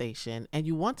conversation and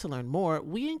you want to learn more,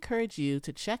 we encourage you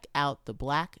to check out the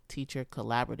Black Teacher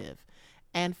Collaborative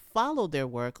and follow their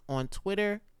work on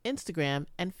Twitter, Instagram,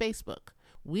 and Facebook.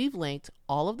 We've linked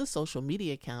all of the social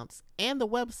media accounts and the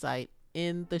website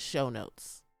in the show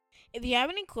notes. If you have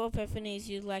any cool epiphanies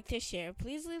you'd like to share,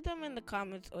 please leave them in the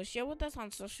comments or share with us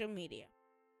on social media.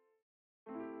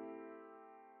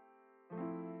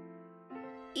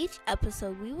 Each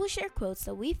episode, we will share quotes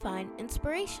that we find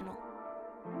inspirational.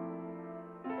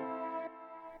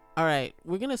 All right,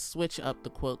 we're going to switch up the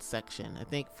quote section. I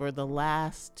think for the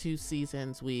last 2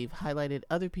 seasons, we've highlighted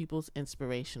other people's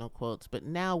inspirational quotes, but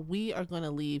now we are going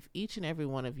to leave each and every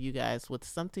one of you guys with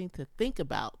something to think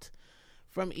about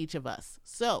from each of us.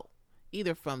 So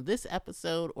either from this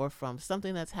episode or from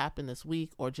something that's happened this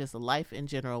week or just life in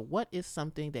general, what is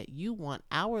something that you want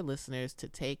our listeners to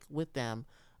take with them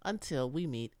until we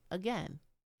meet again?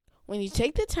 When you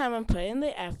take the time and put in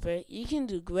the effort, you can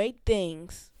do great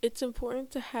things. It's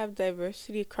important to have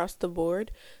diversity across the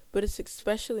board, but it's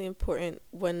especially important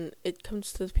when it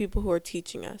comes to the people who are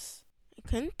teaching us. I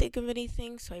couldn't think of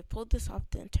anything, so I pulled this off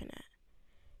the internet.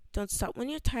 Don't stop when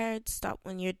you're tired, stop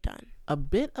when you're done. A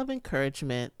bit of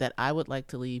encouragement that I would like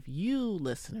to leave you,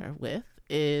 listener, with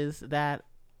is that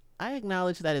I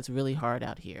acknowledge that it's really hard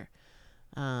out here.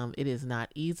 It is not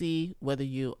easy, whether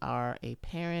you are a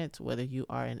parent, whether you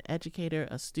are an educator,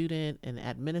 a student, an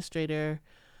administrator,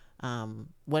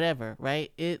 whatever,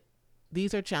 right?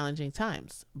 These are challenging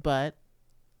times, but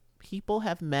people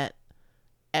have met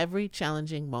every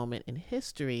challenging moment in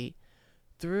history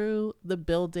through the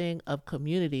building of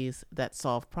communities that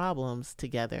solve problems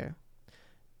together.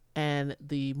 And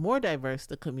the more diverse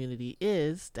the community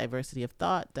is, diversity of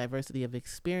thought, diversity of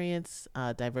experience,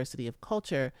 diversity of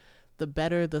culture, the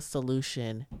better the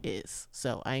solution is.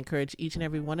 So I encourage each and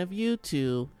every one of you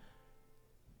to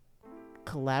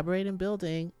collaborate in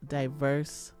building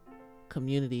diverse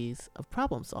communities of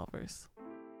problem solvers.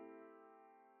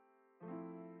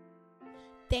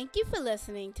 Thank you for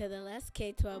listening to the Let's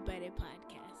K-12 Better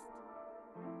podcast.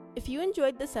 If you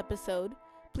enjoyed this episode,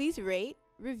 please rate,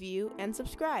 review, and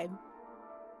subscribe.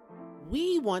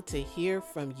 We want to hear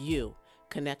from you.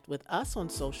 Connect with us on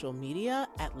social media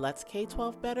at Let's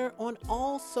K-12 Better on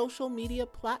all social media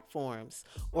platforms,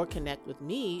 or connect with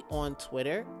me on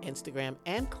Twitter, Instagram,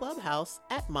 and Clubhouse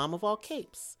at Mom of All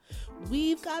Capes.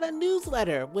 We've got a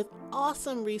newsletter with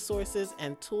awesome resources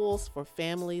and tools for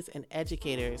families and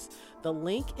educators. The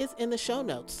link is in the show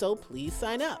notes, so please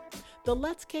sign up. The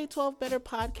Let's K-12 Better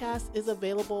podcast is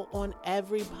available on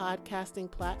every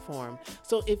podcasting platform.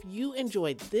 So if you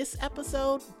enjoyed this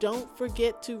episode, don't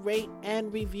forget to rate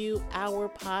and review our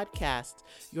podcast.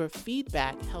 Your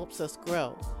feedback helps us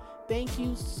grow. Thank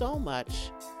you so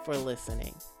much for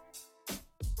listening.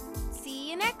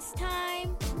 See you next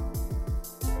time.